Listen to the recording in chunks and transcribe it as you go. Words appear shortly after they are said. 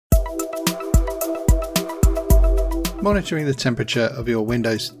Monitoring the temperature of your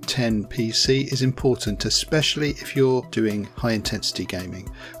Windows 10 PC is important, especially if you're doing high intensity gaming.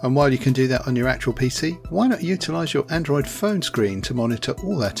 And while you can do that on your actual PC, why not utilise your Android phone screen to monitor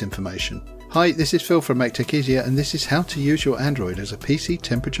all that information? Hi, this is Phil from Make Tech Easier, and this is how to use your Android as a PC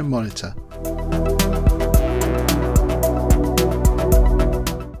temperature monitor.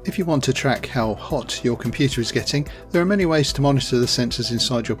 If you want to track how hot your computer is getting, there are many ways to monitor the sensors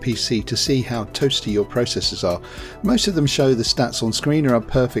inside your PC to see how toasty your processors are. Most of them show the stats on screen and are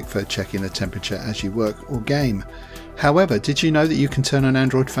perfect for checking the temperature as you work or game. However, did you know that you can turn an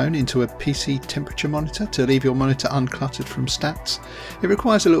Android phone into a PC temperature monitor to leave your monitor uncluttered from stats? It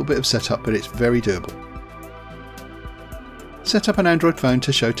requires a little bit of setup, but it's very doable. Set up an Android phone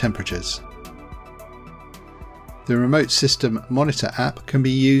to show temperatures. The Remote System Monitor app can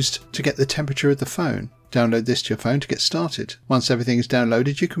be used to get the temperature of the phone. Download this to your phone to get started. Once everything is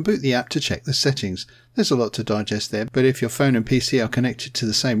downloaded, you can boot the app to check the settings. There's a lot to digest there, but if your phone and PC are connected to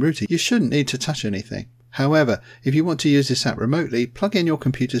the same router, you shouldn't need to touch anything. However, if you want to use this app remotely, plug in your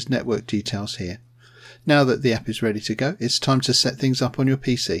computer's network details here. Now that the app is ready to go, it's time to set things up on your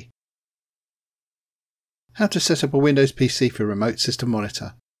PC. How to set up a Windows PC for Remote System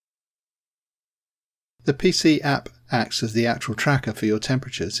Monitor. The PC app acts as the actual tracker for your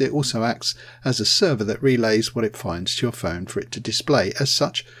temperatures. It also acts as a server that relays what it finds to your phone for it to display. As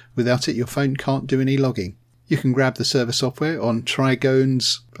such, without it, your phone can't do any logging. You can grab the server software on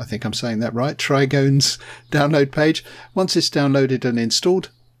Trigone's, I think I'm saying that right, Trigone's download page. Once it's downloaded and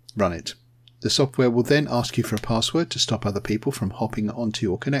installed, run it. The software will then ask you for a password to stop other people from hopping onto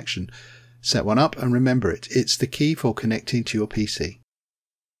your connection. Set one up and remember it. It's the key for connecting to your PC.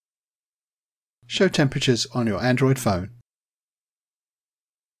 Show temperatures on your Android phone.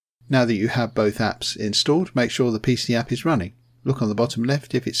 Now that you have both apps installed, make sure the PC app is running. Look on the bottom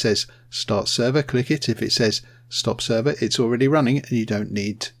left. If it says Start Server, click it. If it says Stop Server, it's already running and you don't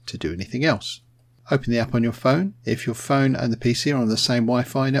need to do anything else. Open the app on your phone. If your phone and the PC are on the same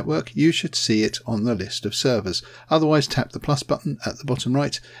Wi-Fi network, you should see it on the list of servers. Otherwise, tap the plus button at the bottom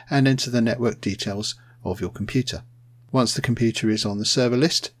right and enter the network details of your computer. Once the computer is on the server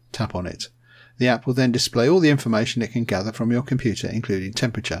list, tap on it. The app will then display all the information it can gather from your computer, including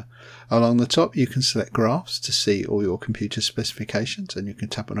temperature. Along the top, you can select graphs to see all your computer specifications, and you can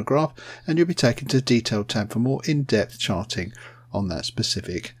tap on a graph and you'll be taken to the Detailed tab for more in-depth charting on that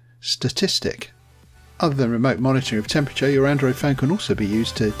specific statistic. Other than remote monitoring of temperature, your Android phone can also be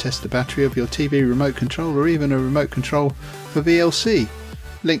used to test the battery of your TV remote control or even a remote control for VLC.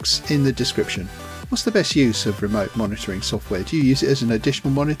 Links in the description. What's the best use of remote monitoring software? Do you use it as an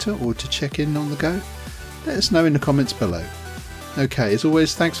additional monitor or to check in on the go? Let us know in the comments below. Okay, as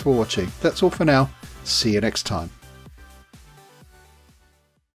always, thanks for watching. That's all for now. See you next time.